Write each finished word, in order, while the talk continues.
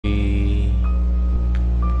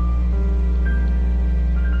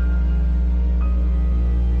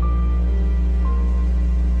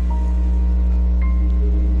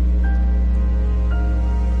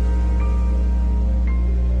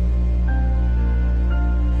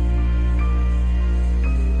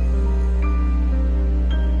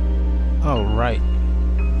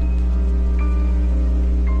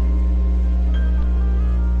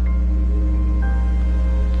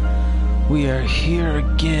here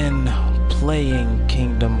again, playing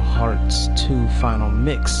Kingdom Hearts 2 Final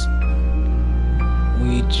Mix.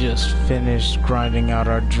 We just finished grinding out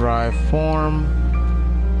our drive form.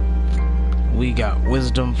 We got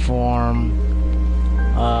wisdom form.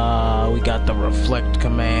 We got the reflect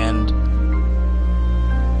command.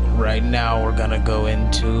 Right now we're gonna go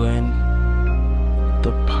into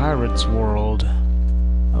the pirate's world.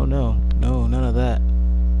 Oh no, none of that.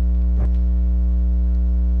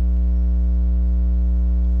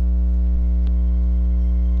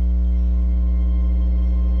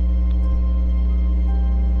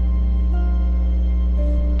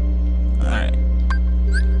 Alright.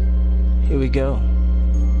 Here we go.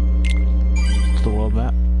 To the world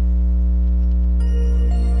map.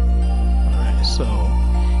 Alright, so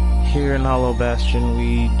here in Hollow Bastion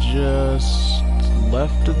we just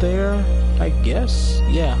left there, I guess?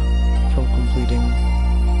 Yeah, from completing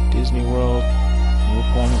Disney World.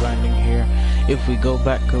 Reform grinding here. If we go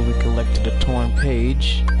back, we collected a torn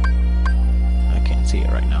page. I can't see it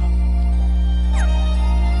right now.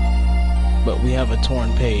 But we have a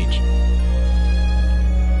torn page.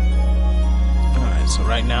 Alright, so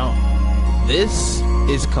right now, this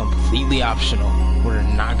is completely optional. We're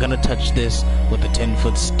not gonna touch this with a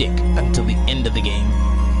 10-foot stick until the end of the game.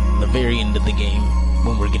 The very end of the game,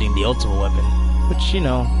 when we're getting the ultimate weapon. Which, you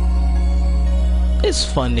know, is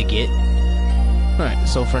fun to get. Alright,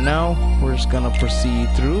 so for now, we're just gonna proceed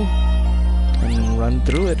through and run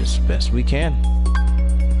through it as best we can.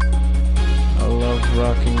 I love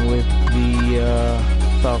rocking with the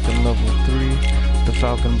Falcon level 3. The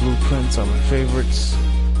Falcon blueprints are my favorites.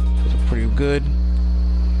 They're pretty good.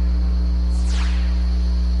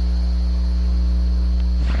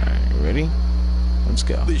 Alright, ready? Let's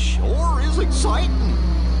go. This sure is exciting.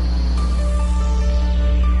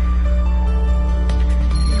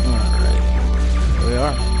 Alright, here we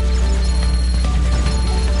are.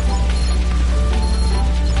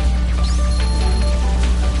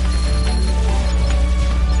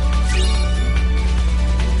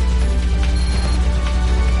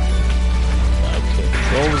 Okay, the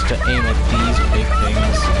goal is to aim at these big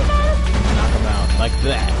things and knock them out like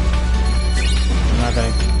that. I'm not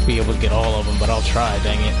gonna be able to get all of them, but I'll try,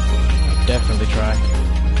 dang it. I'll definitely try.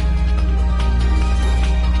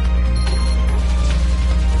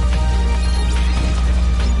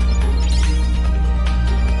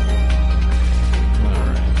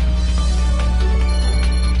 Alright.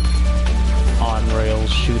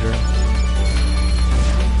 On-rails shooter.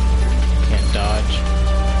 Can't dodge.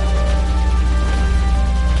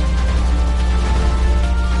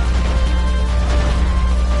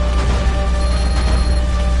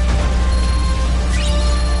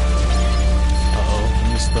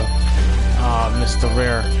 Missed the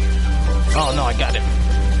rare. Oh no, I got him.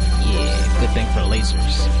 Yeah, good thing for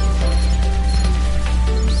lasers.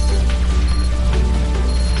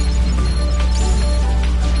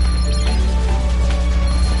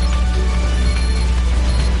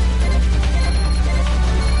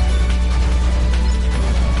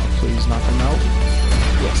 Please knock him out.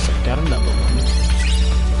 Yes, I got another one.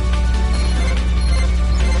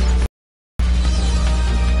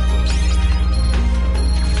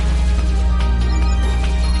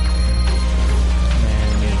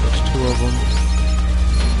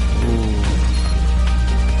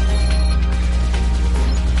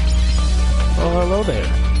 Hello there.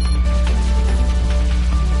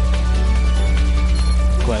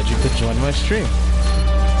 Glad you could join my stream.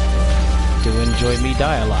 Do enjoy me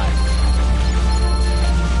die alive.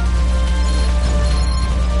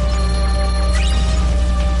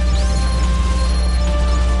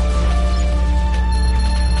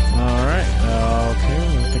 Alright, okay,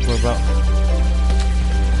 I think we're about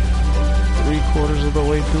 3/4 of the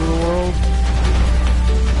way through the world.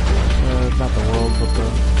 Not the world, but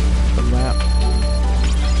the map.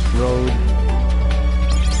 Road,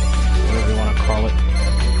 whatever you want to call it.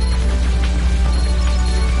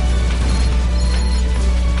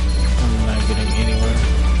 I'm not getting anywhere.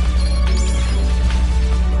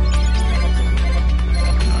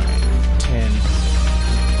 Alright, 10.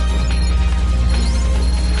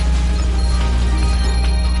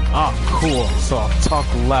 Ah, cool. So I'll talk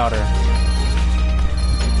louder.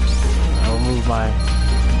 I'll move my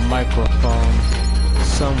microphone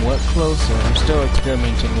somewhat closer. I'm still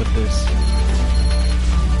experimenting with this.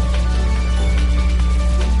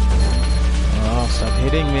 Oh, stop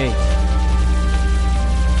hitting me.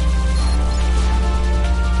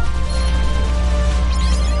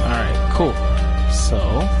 Alright, cool. So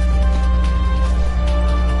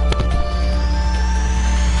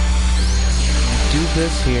do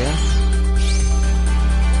this here.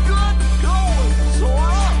 Good going,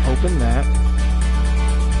 Sora. Open that.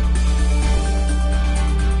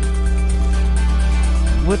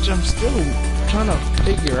 which I'm still trying to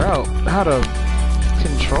figure out how to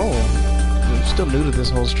control. I'm still new to this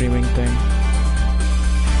whole streaming thing.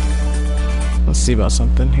 Let's see about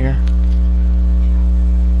something here.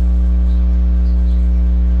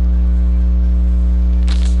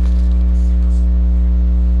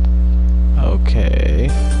 Okay.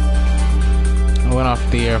 I went off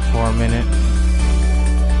the air for a minute.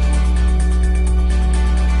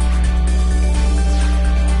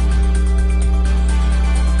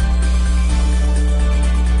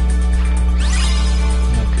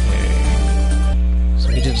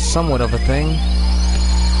 Did somewhat of a thing.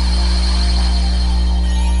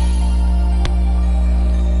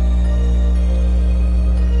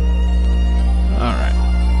 Alright.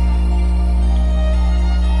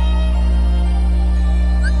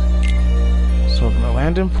 So we're gonna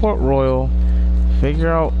land in Port Royal,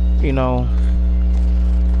 figure out, you know,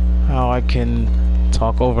 how I can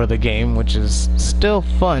talk over the game, which is still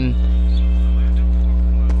fun.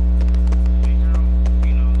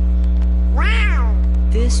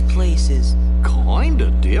 This place is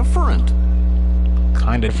Kinda different.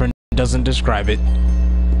 Kinda different doesn't describe it.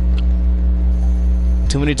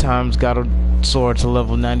 Too many times got a sword to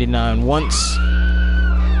level 99 once.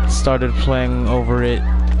 Started playing over it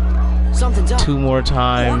something's up. 2 more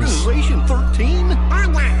times. Organization 13?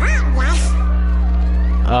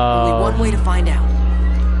 Only one way to find out.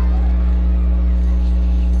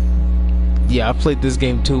 Yeah, I've played this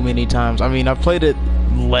game too many times. I mean, I've played it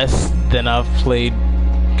less than I've played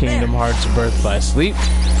Kingdom Hearts Birth by Sleep,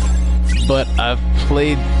 but I've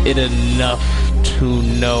played it enough to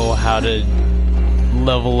know how to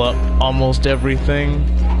level up almost everything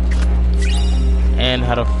and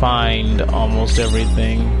how to find almost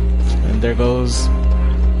everything. And there goes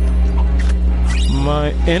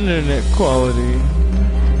my internet quality.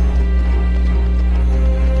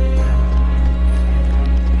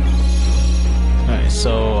 Alright,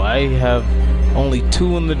 so I have only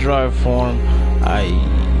 2 in the drive form.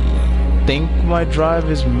 I think my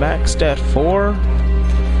drive is maxed at 4.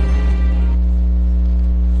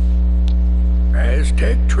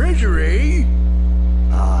 Aztec treasury?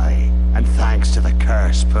 Aye, and thanks to the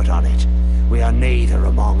curse put on it, we are neither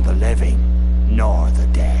among the living nor the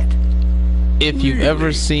dead. If you've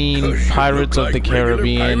ever seen Does you Pirates look of the like regular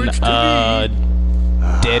Caribbean, pirates to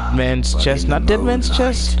me? Dead Man's but Chest, in not the Dead Man's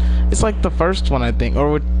moonlight. Chest. It's like the first one, I think,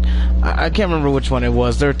 or I can't remember which one it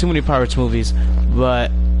was. There are too many Pirates movies,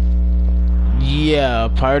 but yeah,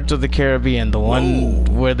 Pirates of the Caribbean, the one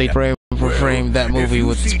Whoa. where they frame for frame that If movie you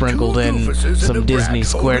with see sprinkled 2 in doofuses and some a Disney brat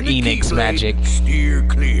Square holding a Enix keyblade, magic. Steer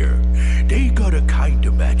clear. They got a kind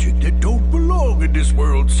of magic that don't belong in this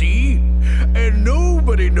world, see? And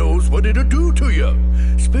nobody knows what it'll do to you.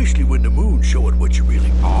 Especially when the moon's showing what you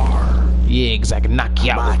really are. Yeah, exactly. Knock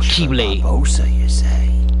you out with Match for Keyblade. Barbossa, you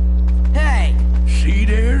say? Hey! See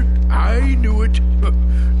there? I knew it.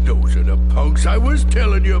 Those are the punks I was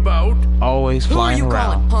telling you about. Always Who are flying you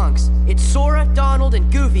around. calling punks? It's Sora, Donald,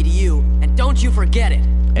 and Goofy to you, and don't you forget it.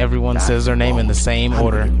 Everyone says their name in the same And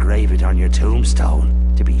order. engrave it on your tombstone,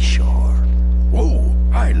 to be sure. Whoa,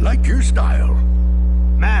 I like your style.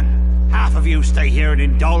 Men, half of you stay here and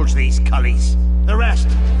indulge these cullies. The rest,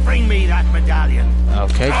 bring me that medallion.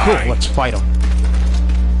 Okay, cool. Let's fight them.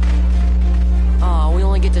 Aw, we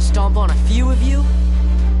only get to stomp on a few of you?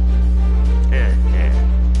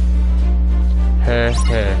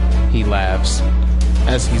 He laughs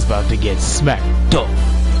as he's about to get smacked up. Ooh.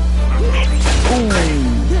 No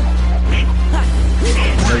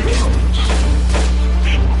damage.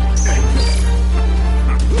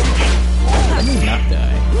 I may not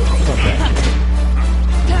die.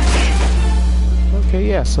 Okay,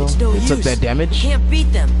 yeah, so It's no it took use. that damage. Can't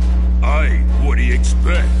beat them. Aye, what do you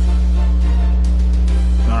expect?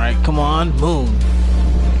 Alright, come on, Moon.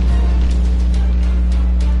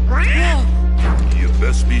 You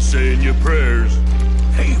best be saying your prayers.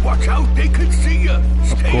 Hey, watch out, they can see you.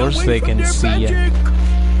 Stay course away they from can their see ya. magic.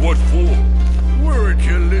 What for? Weren't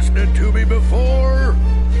you listening to me before?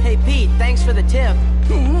 Hey, Pete, thanks for the tip.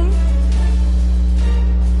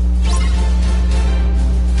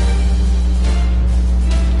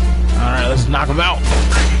 Alright, let's knock him out.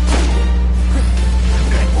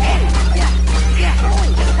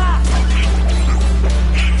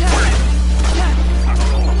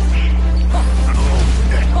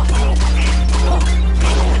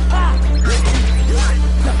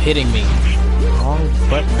 Hitting me. Wrong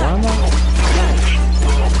button.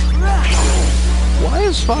 Why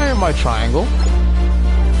is fire my triangle?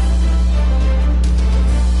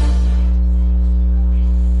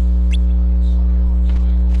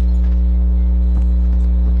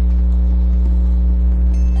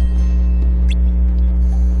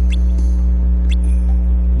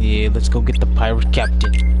 let's go get the pirate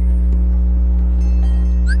captain.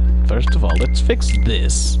 First of all, let's fix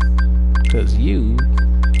this. Because you...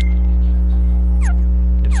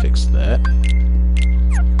 to fix that.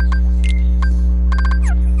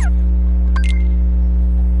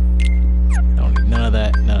 Don't need none of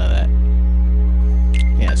that, none of that.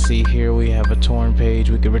 Yeah, see here we have a torn page.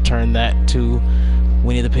 We could return that to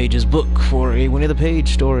Winnie the Page's book for a Winnie the Page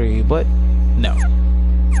story, but no.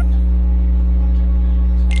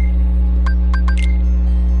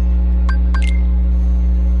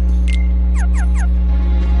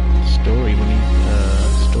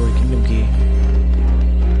 Story Kingdom Key.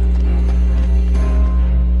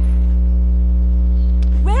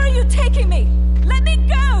 Where are you taking me? Let me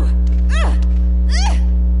go!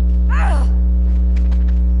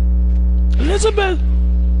 Elizabeth!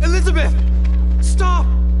 Elizabeth! Stop!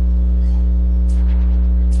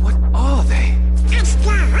 What are they? It's the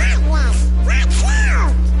Heartless! Watch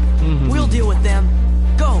out! We'll deal with them.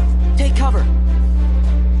 Go! Take cover!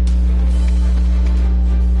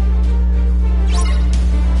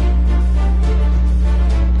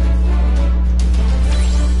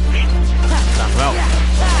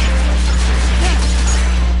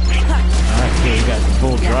 Alright, here you got the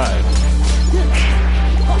full drive.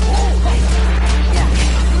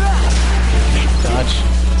 Dodge.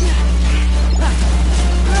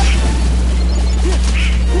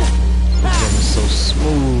 This game is so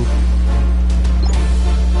smooth.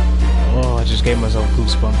 Oh, I just gave myself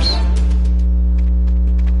goosebumps.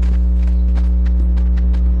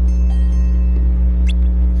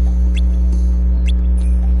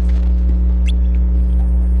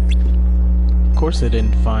 Of course they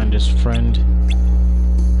didn't find his friend.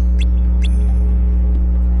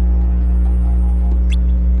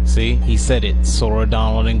 See, he said it. Sora,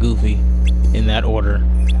 Donald, and Goofy. In that order.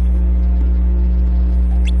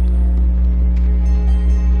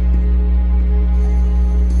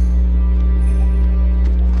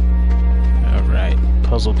 Alright,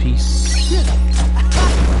 puzzle piece.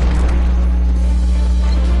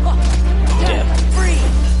 Death.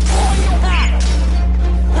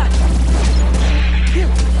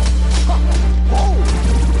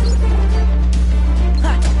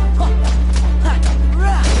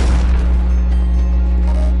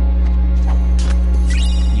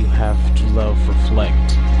 You have to love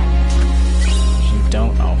reflect. If you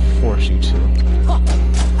don't, I'll force you to.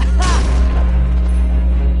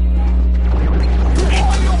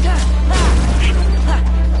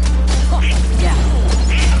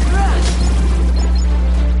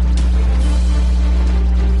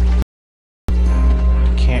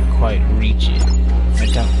 Can't quite reach it. I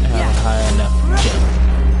don't have a high enough jump.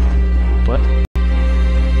 But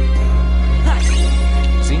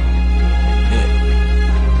see? Good.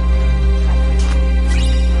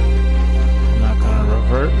 I'm not gonna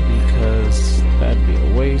revert because that'd be a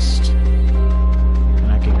waste.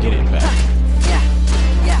 And I can get it back.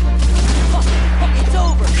 It's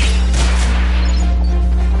over!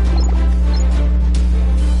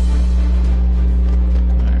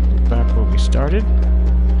 Alright, we're back where we started.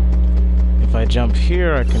 If I jump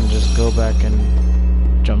here, I can just go back and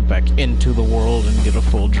jump back into the world and get a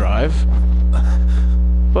full drive.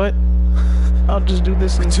 But I'll just do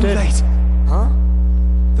this Too instead. late. Huh?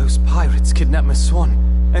 Those pirates kidnapped Miss Swan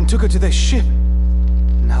and took her to their ship.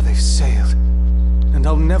 Now they've sailed, and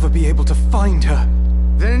I'll never be able to find her.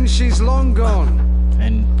 Then she's long gone.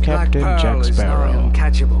 And Captain Black Pearl Jack is now Sparrow.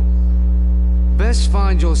 uncatchable. Best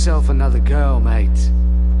find yourself another girl, mate.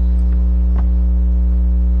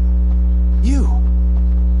 You?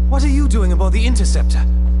 What are you doing aboard the Interceptor?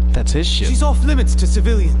 That's his ship. She's off limits to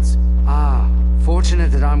civilians. Ah,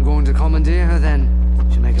 fortunate that I'm going to commandeer her then.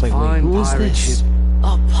 She'll make a Wait, fine who is pirate this? ship.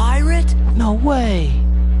 A pirate? No way.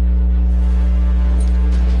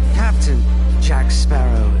 Captain Jack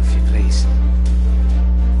Sparrow, if you please.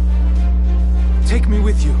 Take me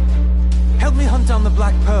with you. Help me hunt down the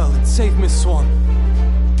Black Pearl and save Miss Swan.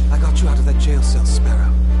 I got you out of that jail cell,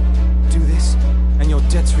 Sparrow. Do this, and your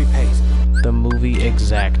debt's repaid. The movie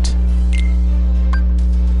exact.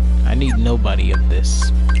 I need nobody of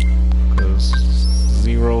this. Because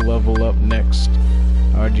Zero level up next.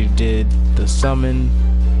 Already did the summon.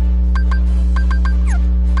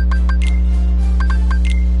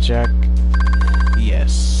 Jack.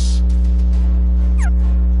 Yes.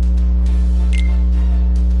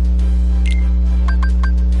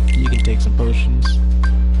 You can take some potions.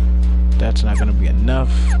 That's not gonna be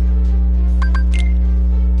enough.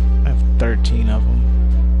 I have 13 of them.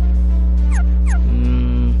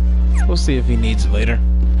 We'll see if he needs it later.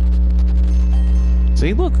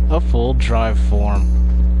 See, look, a full drive form.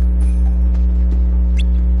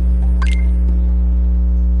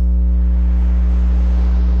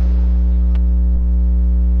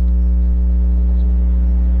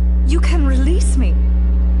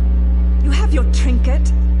 have your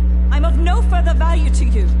trinket. I'm of no further value to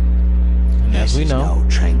you. And as we This is know, no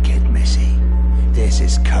trinket, Missy. This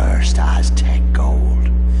is cursed Aztec gold.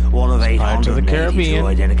 One of Pirates of the 882 Caribbean.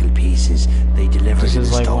 identical pieces they delivered This in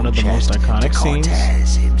is a like stone one of the most chest iconic to scenes.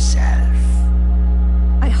 Cortez himself.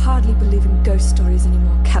 I hardly believe in ghost stories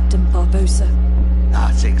anymore, Captain Barbosa.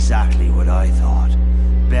 That's exactly what I thought.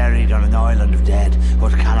 Buried on an island of dead,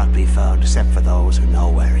 but cannot be found except for those who know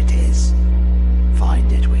where it is.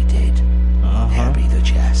 Find it we did. There be the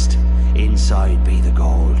chest. Inside be the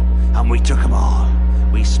gold. And we took 'em all.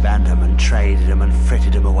 We spent 'em and traded 'em and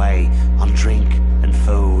fritted 'em away on drink and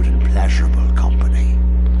food and pleasurable company.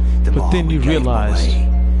 The But more then we you gave 'em realized- away,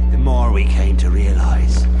 the more we came to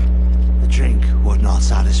realize the drink would not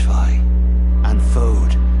satisfy, and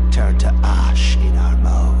food turned to ash in our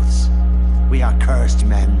mouths. We are cursed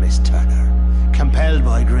men, Miss Turner. Compelled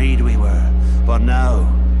by greed we were, but now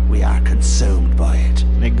we are consumed by it.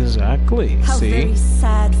 exactly. How See? very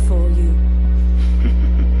sad for you.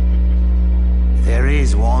 There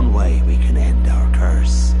is one way we can end our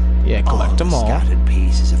curse. Yeah, collect them the all. Scattered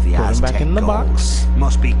pieces of the Put 'em Aztec back in the gold box.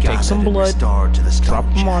 Must be Take gathered some and blood, restored to the stone drop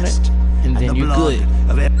 'em on it, chest. and then the you're blood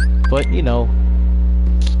good. of But you know,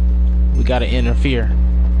 we gotta interfere.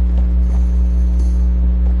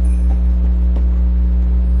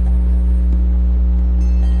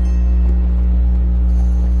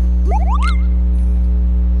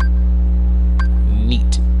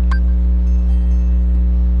 Neat.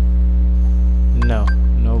 No,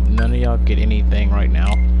 none of y'all get anything right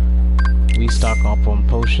now. We stock up on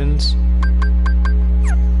potions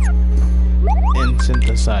and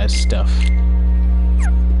synthesize stuff.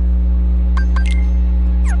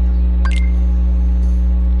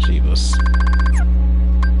 Jeebus.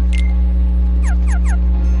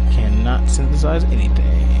 Cannot synthesize anything.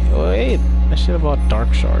 Oh, hey, I should have bought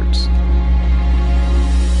dark shards.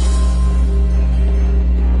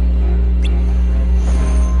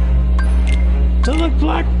 To the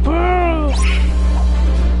Black Pearl!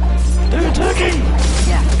 They're attacking!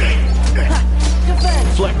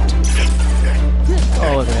 Deflect!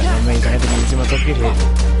 Oh, look at that, amazing. I didn't even see myself get hit.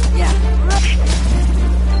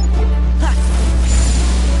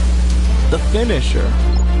 The finisher.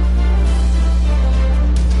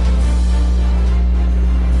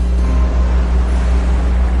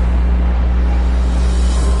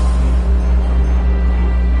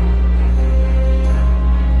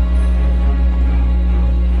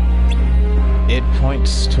 It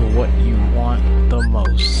points to what you want the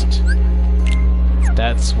most.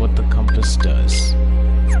 That's what the compass does.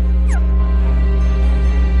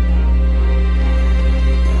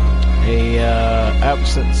 A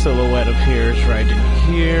absent silhouette appears right in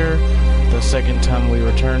here. The second time we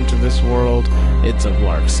return to this world, it's of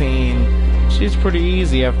Larxene. She's pretty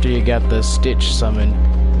easy after you got the Stitch summon,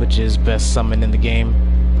 which is best summon in the game.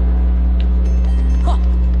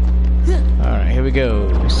 Alright, here we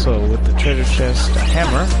go. So, with the treasure chest, a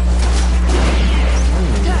hammer.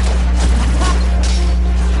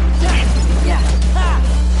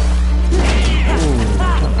 Ooh,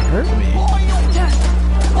 kinda hurt me.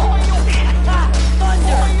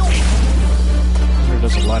 It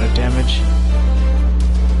does a lot of damage.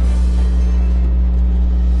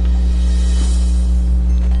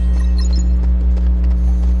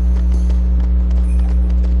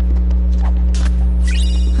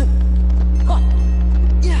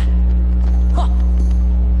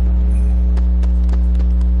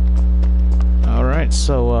 Alright,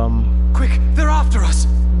 so, Quick, they're after us!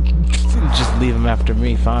 just leave him after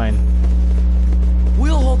me, fine.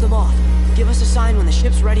 We'll hold them off. Give us a sign when the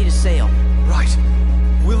ship's ready to sail. Right.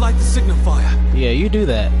 We'll light the signal fire. Yeah, you do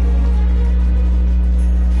that.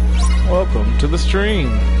 Welcome to the stream.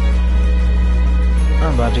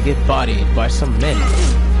 I'm about to get bodied by some men.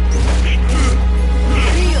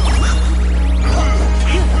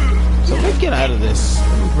 So let's get out of this.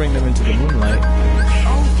 Let me bring them into the moonlight.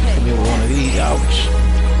 Give me one of these. Ouch.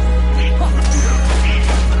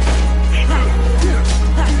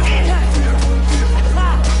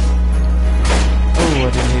 Oh,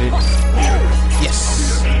 I didn't hit it. Yes.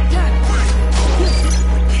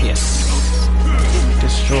 Yes.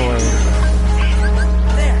 Destroy.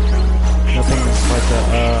 Nothing is like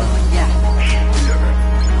a,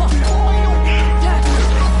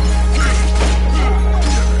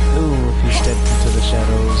 Ooh, if you stepped into the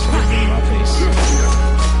shadows, it would be in my face.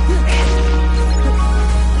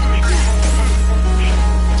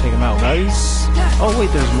 Take him out, guys. Oh, wait,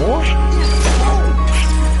 there's more?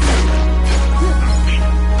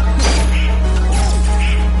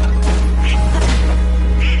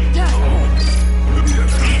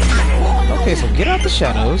 Okay, so get out the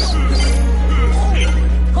shadows.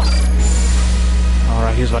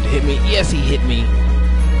 he was about to hit me. Yes, he hit me.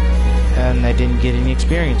 And I didn't get any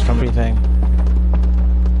experience from everything.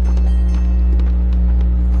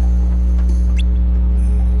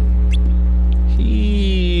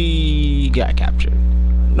 He got captured.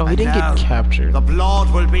 No, he didn't get captured. The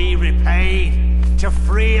blood will be repaid to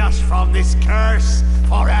free us from this curse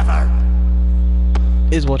forever.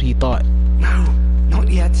 Is what he thought. No, not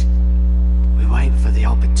yet. We wait for the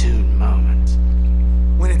opportune moment.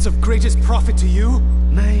 When it's of greatest profit to you?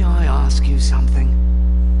 May I ask you something?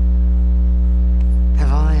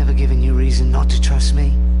 Have I ever given you reason not to trust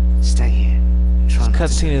me? Stay here. This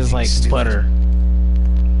cutscene is like butter.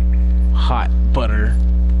 Hot butter.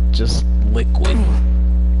 Just liquid.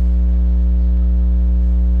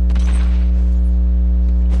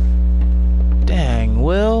 Dang,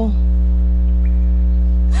 Will.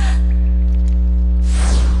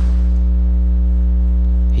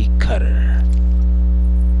 He cut her.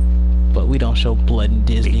 But we don't show blood in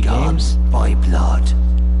Disney games. By blood.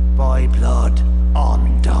 By blood.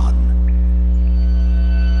 Undone.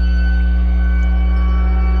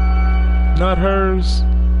 Not hers.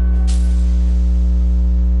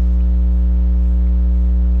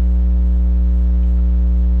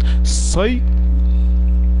 Psych.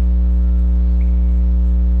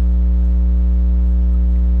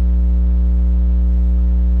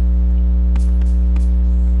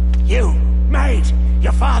 You, mate,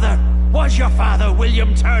 your father, was your father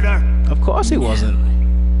William Turner? Of course he wasn't.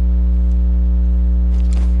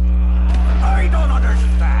 I don't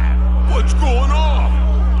understand. What's going on?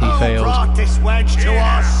 He failed. Brought this wench to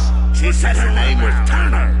us. She said her name was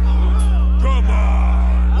Turner. Come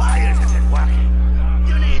on. Why isn't it working?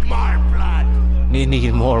 You need more blood. You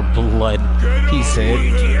need more blood, he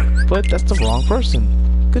said. But that's the wrong person.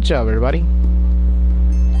 Good job, everybody.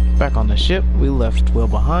 Back on the ship, we left Will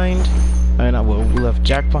behind. We left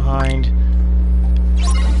Jack behind.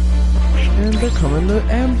 And they're coming to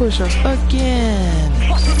ambush us again.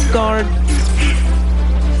 Guard.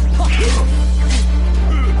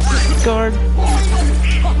 Guard.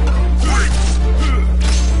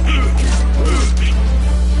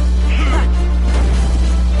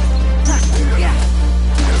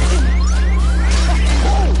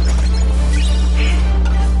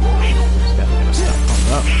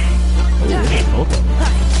 Up. Oh, both of them.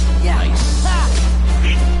 Nice.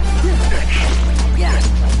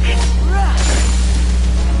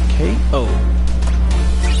 KO.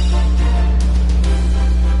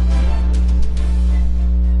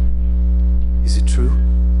 Is it true?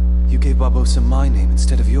 You gave Barbossa my name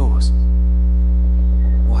instead of yours.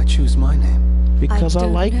 Why choose my name? Because I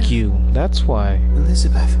don't like know. you. That's why.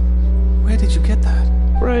 Elizabeth, where did you get that?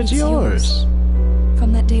 Right, it's It's yours.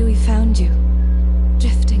 From that day we found you,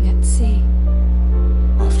 drifting at sea.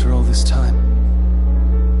 After all this time,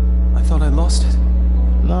 I thought I lost it.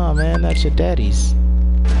 Nah, man, that's your daddy's.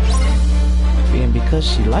 And because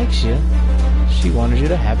she likes you, she wanted you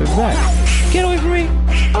to have it back. Get away from me!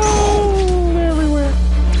 Oh, they're everywhere.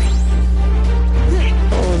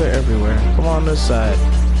 Oh, they're everywhere. Come on this side.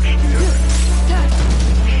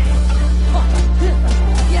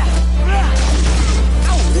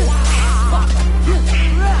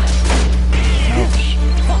 Ouch.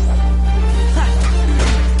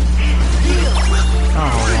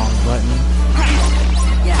 Oh, wrong button.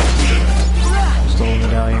 Stole a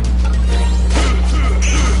medallion.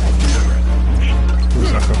 Ooh,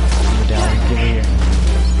 sucker. Medallion. Give it here.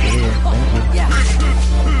 Give it here. Thank you.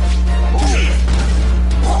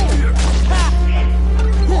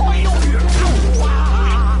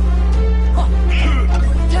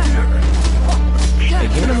 Hey,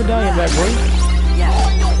 give me the medallion back, boy.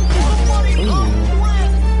 Ooh.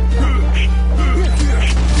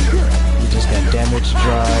 We just got damage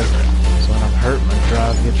drive. So when I'm hurt, my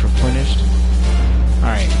drive gets replenished.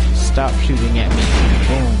 Alright, stop shooting at me.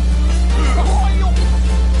 Boom.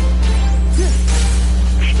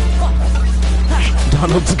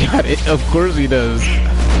 Donald's got it. Of course he does.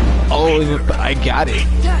 Oh, I got it.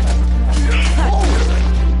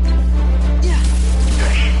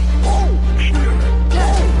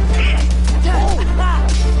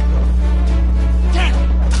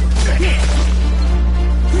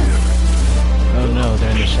 Oh no,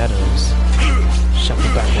 they're in the shadows.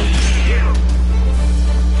 Shuffle backwards.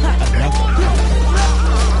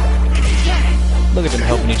 Look at them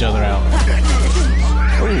helping each other out.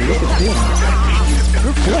 Oh, look at them.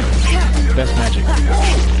 Reflect. Best magic.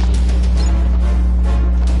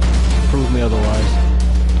 Prove me otherwise.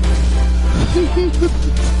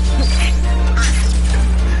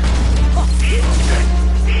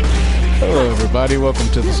 Hello everybody, welcome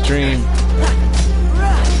to the stream.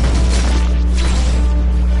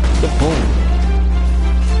 The boom.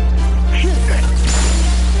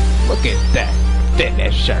 Look at that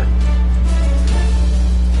finisher.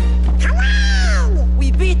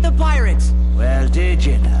 We beat the pirates! Well, did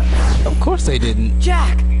you know? Of course they didn't.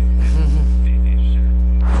 Jack!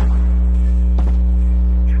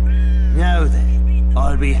 Now then,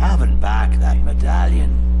 I'll be having back that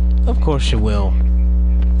medallion. Of course you will.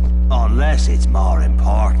 Unless it's more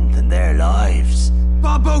important than their lives.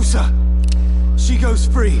 Barbosa! She goes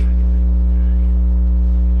free.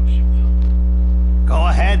 Go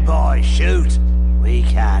ahead, boy, shoot. We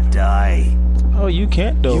can't die. Oh, you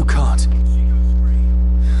can't though. You can't.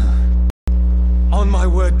 On my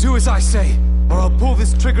word, do as I say, or I'll pull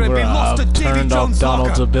this trigger and be lost at Davy turned off Jones'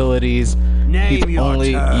 Donald's locker. abilities. Name He's your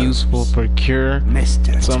only terms, useful for cure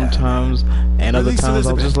Mr. sometimes, and other Release times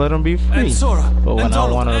I'll Elizabeth. just let him be free. And Sora. But when And I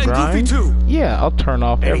Donald. want to And Goofy grind, too. yeah, I'll turn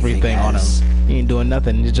off Anything everything on else? him. He ain't doing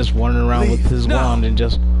nothing. He's just running around with Leave his now. wand and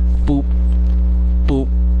just boop, boop,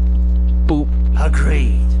 boop,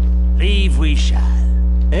 Agreed. Leave we shall.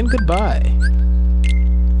 and goodbye.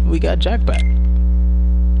 We got Jack back.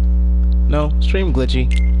 No, stream glitchy.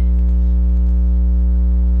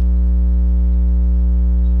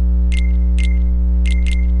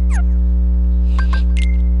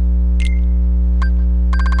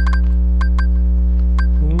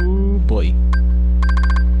 Ooh boy.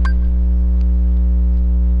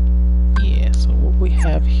 Yeah, so what we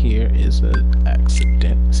have here is an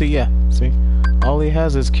accident. See, yeah, see? All he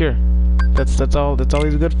has is cure. That's all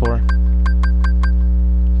he's good for.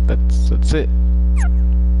 That's it.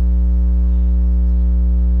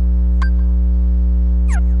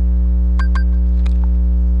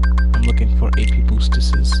 I'm looking for AP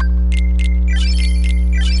boostesses.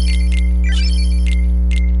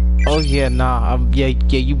 Oh yeah, nah, yeah,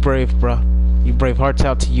 you brave, bruh. You brave. Hearts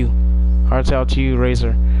out to you. Hearts out to you,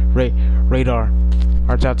 Razor. Radar.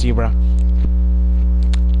 Hearts out to you, bruh.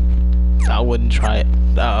 I wouldn't try it.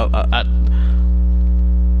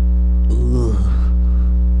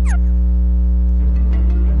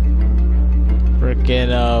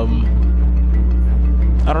 Frickin'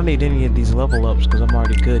 I don't need any of these level ups because I'm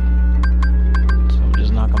already good. So I'm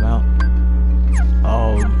just knock them out.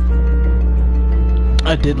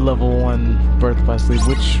 I did level 1 Birth by Sleep,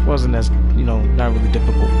 which wasn't as, not really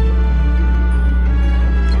difficult.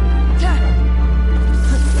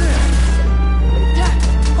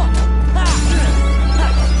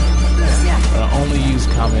 I only use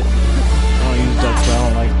Comet. I don't use Duck Flare. I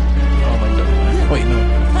don't like Duck Flare. Wait, no.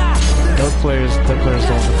 Duck Flares don't do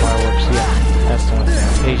fireworks. Yeah, that's the one.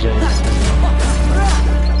 Asia is.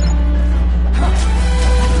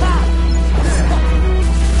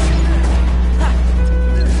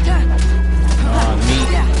 Neat.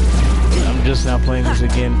 I'm just now playing this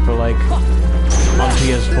again for like on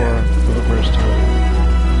PS4 for the first time.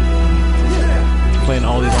 Playing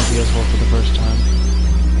all these on PS4 for the first time.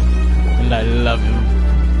 And I love him.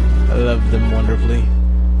 I love them wonderfully.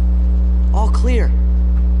 All clear.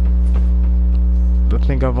 I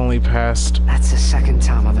think I've only passed. That's the second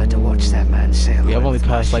time I've had to watch that man sail. Yeah, I've only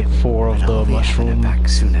passed like 4 of the mushroom. Back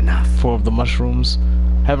soon enough. 4 of the mushrooms.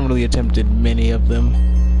 Haven't really attempted many of them.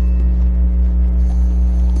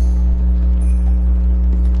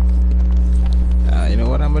 You know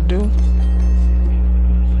what I'm gonna do?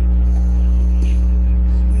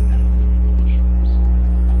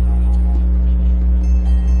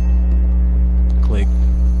 Click.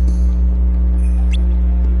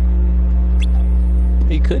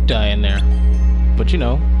 He could die in there, but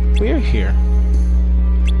we're here.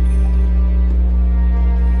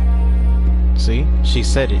 See? She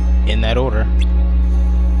said it in that order.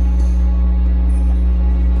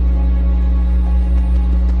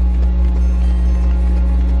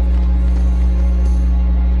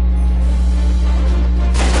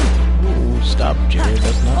 Ooh, stop, Jerry.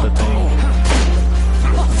 That's not the thing. That's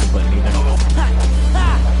not the button either.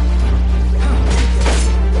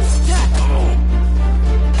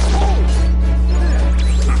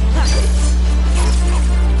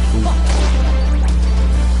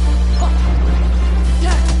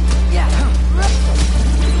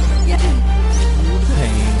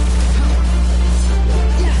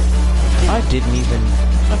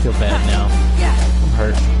 I feel bad now. I'm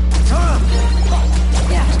hurt.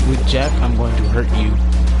 With Jack, I'm going to hurt you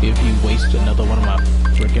if you waste another one of my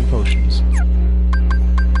freaking potions.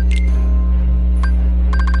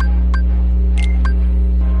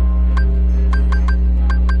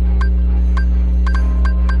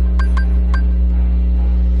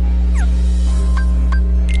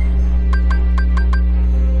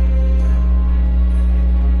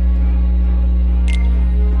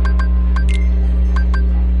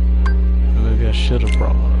 Should have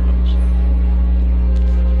brought one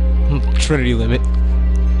of those. Trinity limit.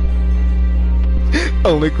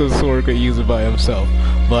 Only because Sora could use it by himself.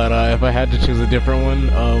 But if I had to choose a different one,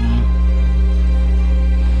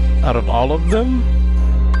 out of all of them,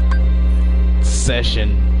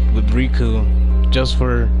 Session with Riku, just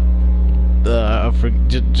for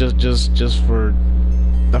just for,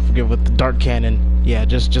 I forget what the Dark Cannon. Yeah,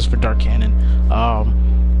 just for Dark Cannon.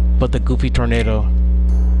 But the Goofy Tornado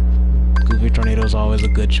is always a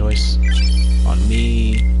good choice. On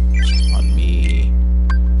me.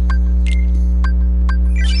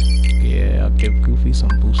 Yeah, I'll give Goofy some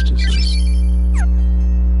boosters.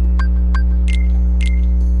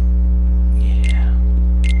 Yeah.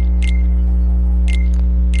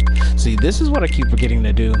 See, this is what I keep forgetting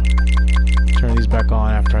to do. Turn these back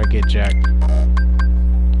on after I get Jack.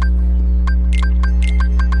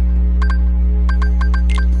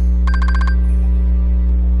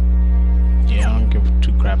 Yeah, I don't give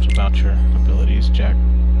two craps about your abilities, Jack.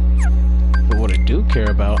 But what I do care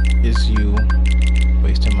about is you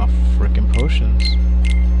wasting my frickin' potions.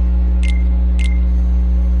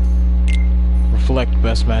 Reflect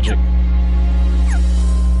best magic.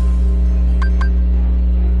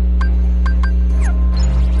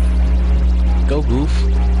 Go Goof.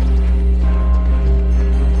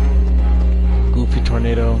 Goofy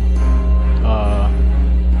Tornado.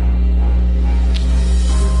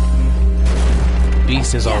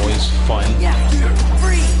 Beast is always fun.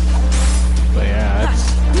 But yeah,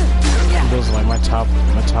 those are like my top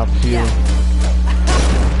few.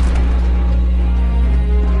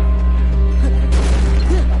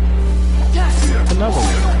 Another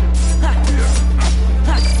one.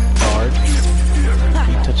 Guard. Are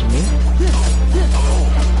you touching me?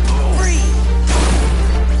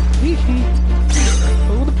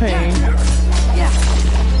 Oh, the pain.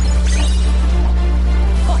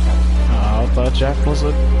 I thought Jack was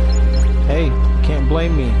a... Hey, can't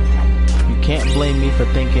blame me. You can't blame me for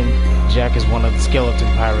thinking Jack is one of the skeleton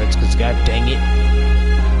pirates, because god dang it,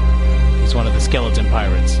 he's one of the skeleton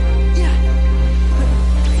pirates.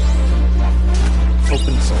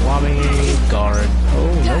 Open salami, guard.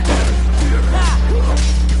 Oh, no guard.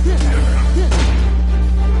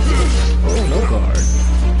 Oh, no guard.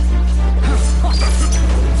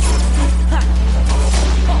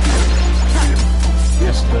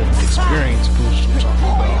 That's the experience boost I'm talking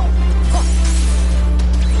about.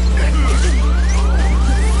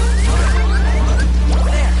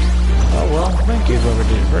 Oh well, I think whoever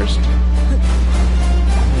did it first.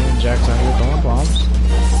 And Jack's out here throwing bombs.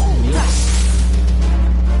 Yes.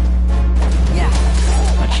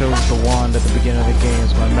 I chose the wand at the beginning of the game,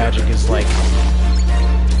 so my magic is like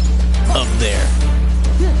up there.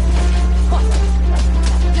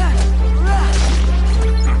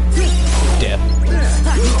 Death.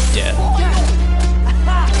 Death.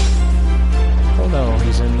 Oh no,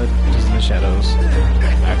 he's in the shadows.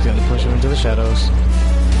 Accidentally push him into the shadows.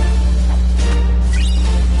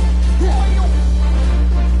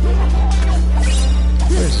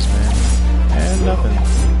 Where's this man? And nothing.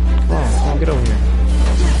 Come on, get over here.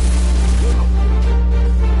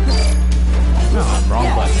 No, wrong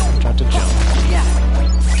button. I tried to jump.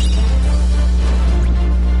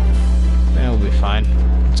 That'll be fine.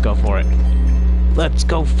 Let's go for it. Let's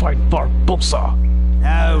go fight Barbossa.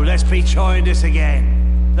 Now, let's be trying this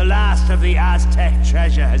again. The last of the Aztec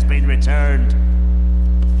treasure has been returned.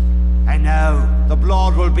 And now, the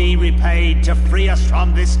blood will be repaid to free us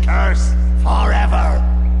from this curse forever.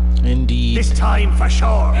 Indeed. This time for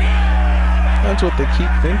sure. That's what they keep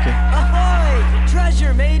thinking. Ahoy!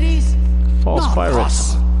 Treasure, mateys! False Not pirates.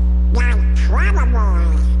 possible. Not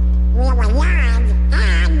probable. We were young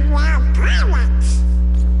and we're pirates.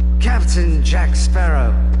 Captain Jack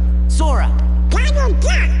Sparrow. Sora! Donald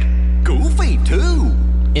Duck. Goofy, too.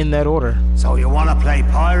 In that order. So you want to play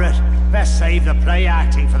pirate? Best save the play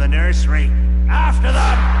acting for the nursery. After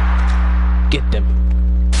them! Get them.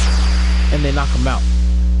 And they knock them out.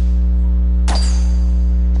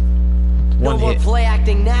 No One more hit. play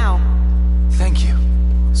acting now. Thank you,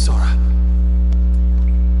 Sora.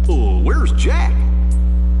 Oh, where's Jack?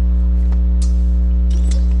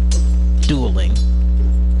 Dueling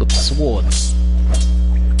with swords.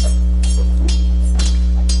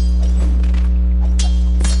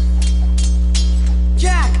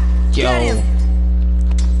 Jack! Yo. Get him!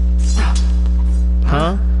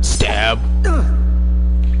 Huh? Stab.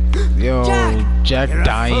 Yo, Jack You're a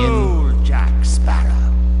dying. fool, Jack Sparrow.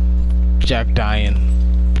 Jack dying.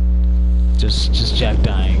 Just Jack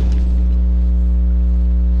dying.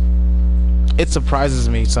 It surprises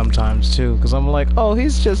me sometimes too, because I'm like, oh,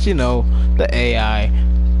 he's just, you know, the AI. I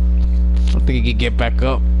think he can get back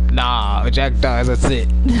up. Nah, Jack dies, that's it.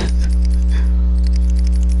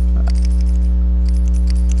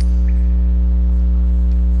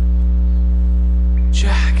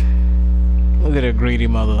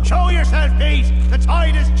 mother. Show yourself, Pete! The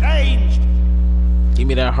tide has changed! Give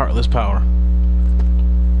me that heartless power.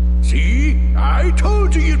 See? I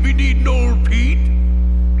told you you'd be needing old Pete.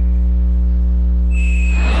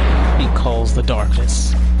 He calls the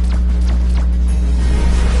darkness.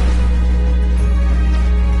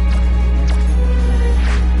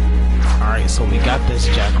 Alright, so we got this,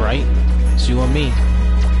 Jack, right? It's you and me.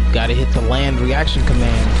 Gotta hit the land reaction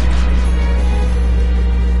command.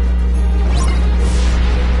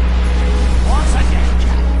 Once again,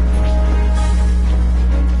 Jack.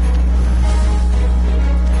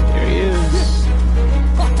 There he is.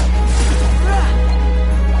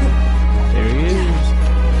 There he is.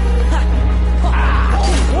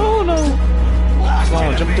 Oh no! Come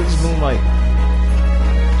on, jump to this moonlight.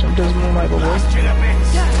 Jump to this moonlight, boy.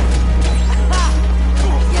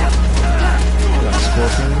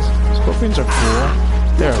 Scorpions. Scorpions are cool.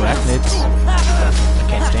 They're arachnids. I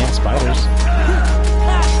can't stand spiders.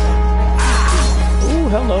 Ooh,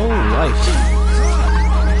 hello, life.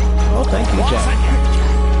 Oh, thank you, Jack.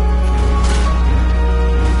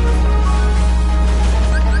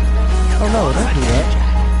 Oh no, don't do that.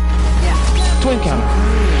 Twin counter.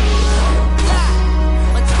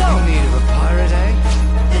 Let's go. You need a pirate, eh?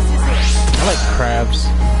 This is it. I like crabs.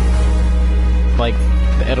 Like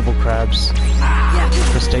the edible crabs. Yeah.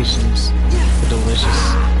 Crustaceans. They're delicious.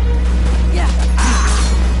 Yeah.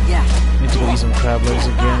 Yeah. Need to go eat some crab legs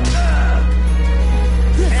again.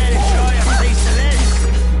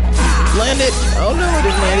 Land it! Oh no, I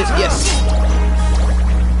didn't land it. Yes!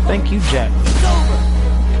 Thank you, Jack.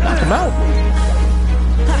 Knock him out.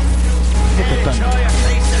 Hit the thunder.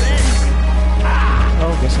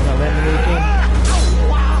 Oh, guess I'm not landing it again.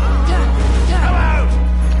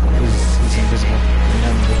 He's invisible.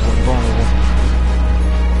 I'm invulnerable.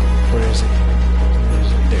 Where is it? Where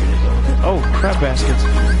is it? There it is. Oh, crab baskets.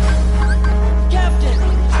 Captain.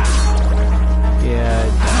 Yeah,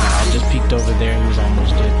 I just peeked over there and he was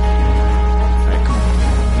almost dead. Alright, come on.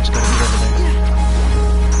 We just gotta get over there.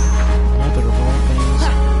 Mother of all things.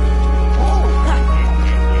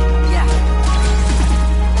 Yeah.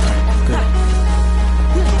 Alright, good.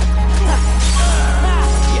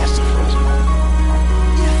 Yes,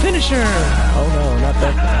 finisher! Oh no, not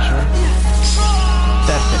that finisher.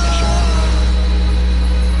 That finisher.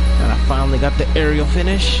 And I finally got the aerial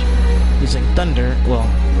finish using thunder. Well,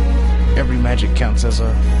 every magic counts as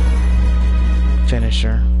a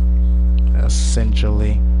finisher,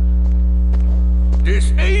 essentially.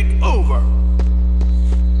 This ain't over.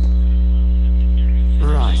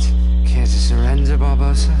 Right. Care to surrender,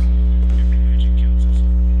 Barbossa?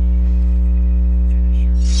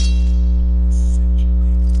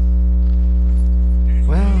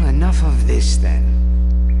 Well, enough of this then.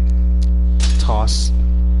 Toss.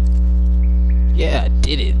 Yeah, I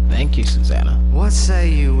did it. Thank you, Susanna. What say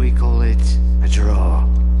you we call it a draw?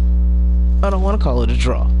 I don't want to call it a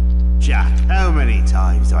draw. Jack, how many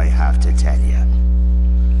times do I have to tell you?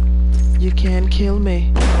 You can't kill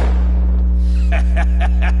me.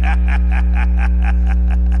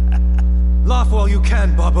 Laugh while you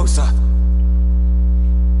can, Barbossa.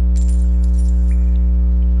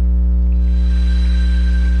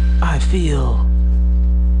 I feel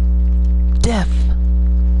death.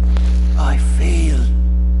 I feel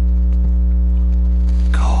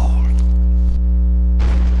cold.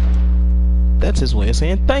 That's his way of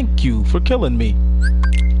saying thank you for killing me.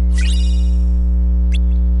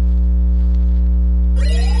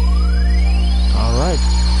 Alright,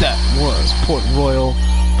 that was Port Royal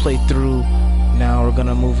playthrough. Now we're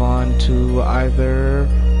gonna move on to either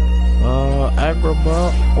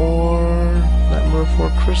Agrabah or Nightmare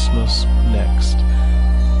Before Christmas next.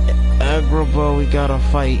 Agrabah, we gotta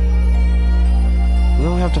fight. We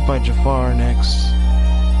don't have to fight Jafar next.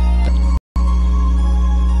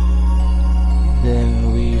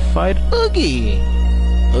 Then we fight Oogie.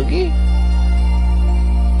 Oogie?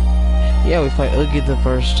 Yeah, we fight Oogie the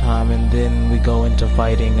first time, and then we go into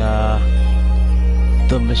fighting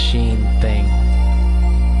the machine thing.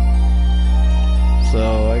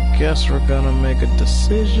 So I guess we're gonna make a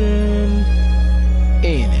decision.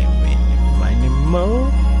 Eeny, meeny, miny, mo.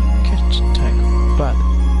 Catch a tiger by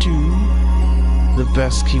the two. The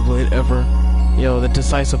best Keyblade ever. Yo, the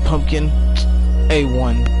Decisive Pumpkin.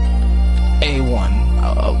 A1. A1.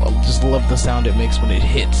 I just love the sound it makes when it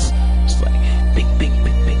hits. It's like bing, bing,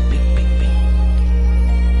 bing, bing, bing, bing, bing.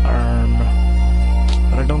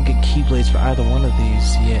 But I don't get Keyblades for either one of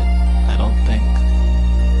these yet. I don't think.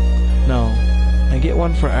 No, I get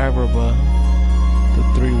one for Agrabah. The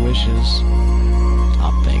 3 wishes.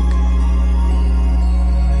 I think.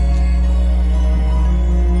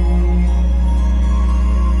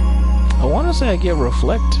 I want to say I get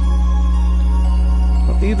reflect.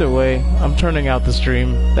 Well, either way, I'm turning out the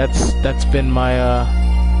stream. That's been my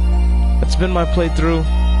playthrough.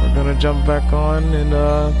 We're gonna jump back on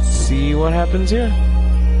and see what happens here.